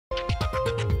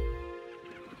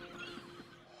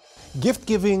Gift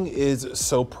giving is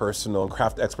so personal, and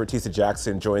craft expert Tisa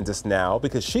Jackson joins us now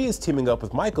because she is teaming up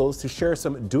with Michaels to share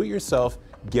some do-it-yourself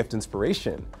gift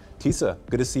inspiration. Tisa,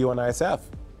 good to see you on ISF.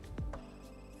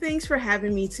 Thanks for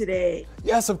having me today.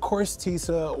 Yes, of course,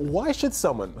 Tisa. Why should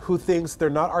someone who thinks they're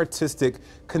not artistic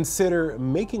consider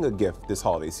making a gift this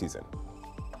holiday season?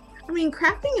 I mean,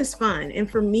 crafting is fun,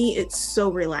 and for me, it's so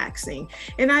relaxing.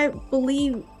 And I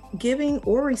believe giving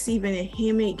or receiving a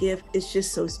handmade gift is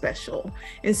just so special.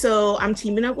 And so I'm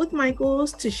teaming up with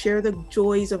Michaels to share the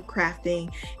joys of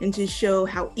crafting and to show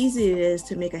how easy it is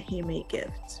to make a handmade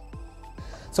gift.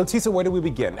 So Tisa, where do we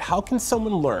begin? How can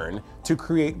someone learn to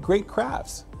create great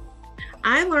crafts?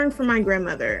 I learned from my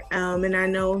grandmother, and I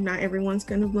know not everyone's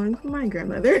going to learn from my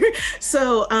grandmother.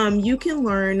 So you can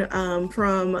learn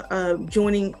from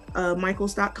joining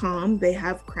Michaels.com. They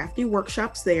have crafty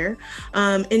workshops there.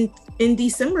 In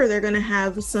December, they're going to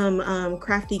have some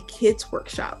crafty kids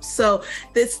workshops. So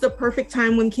that's the perfect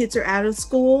time when kids are out of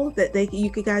school that you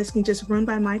guys can just run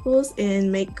by Michaels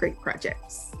and make great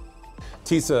projects.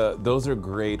 Tisa, those are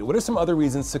great. What are some other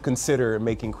reasons to consider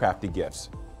making crafty gifts?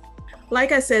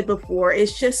 Like I said before,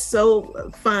 it's just so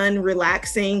fun,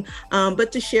 relaxing, but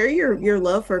to share your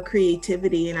love for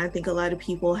creativity. And I think a lot of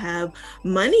people have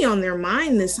money on their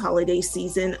mind this holiday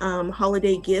season.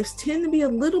 Holiday gifts tend to be a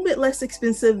little bit less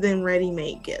expensive than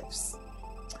ready-made gifts.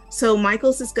 So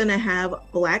Michaels is going to have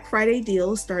Black Friday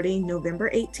deals starting November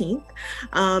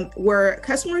 18th, where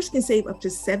customers can save up to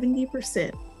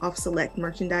 70% off select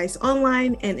merchandise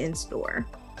online and in store.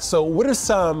 So what are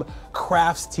some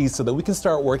crafts, Tisa, that we can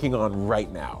start working on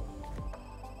right now?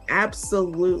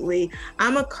 Absolutely.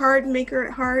 I'm a card maker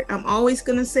at heart. I'm always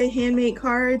going to say handmade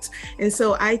cards. And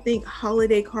so I think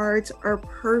holiday cards are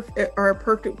a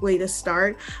perfect way to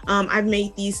start. I've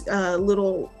made these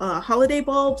little holiday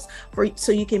bulbs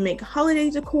so you can make holiday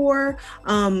decor.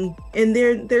 And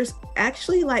there's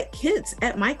actually like kits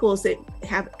at Michaels that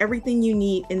have everything you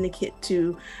need in the kit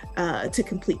to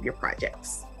complete your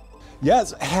projects.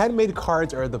 Yes, handmade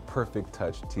cards are the perfect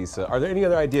touch, Tisa. Are there any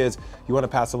other ideas you want to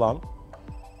pass along?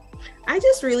 I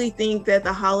just really think that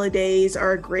the holidays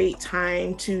are a great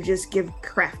time to just give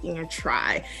crafting a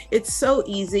try. It's so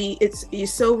easy,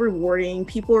 it's so rewarding.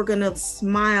 People are gonna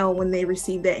smile when they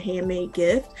receive that handmade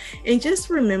gift. And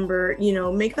just remember,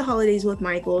 make the holidays with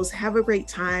Michaels, have a great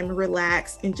time,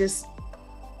 relax, and just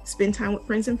spend time with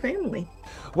friends and family.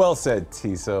 Well said,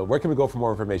 Tisa. Where can we go for more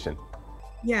information?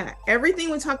 Yeah, everything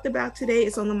we talked about today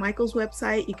is on the Michaels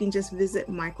website. You can just visit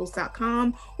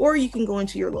Michaels.com or you can go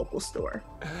into your local store.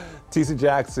 Tisa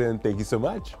Jackson, thank you so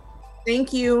much.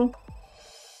 Thank you.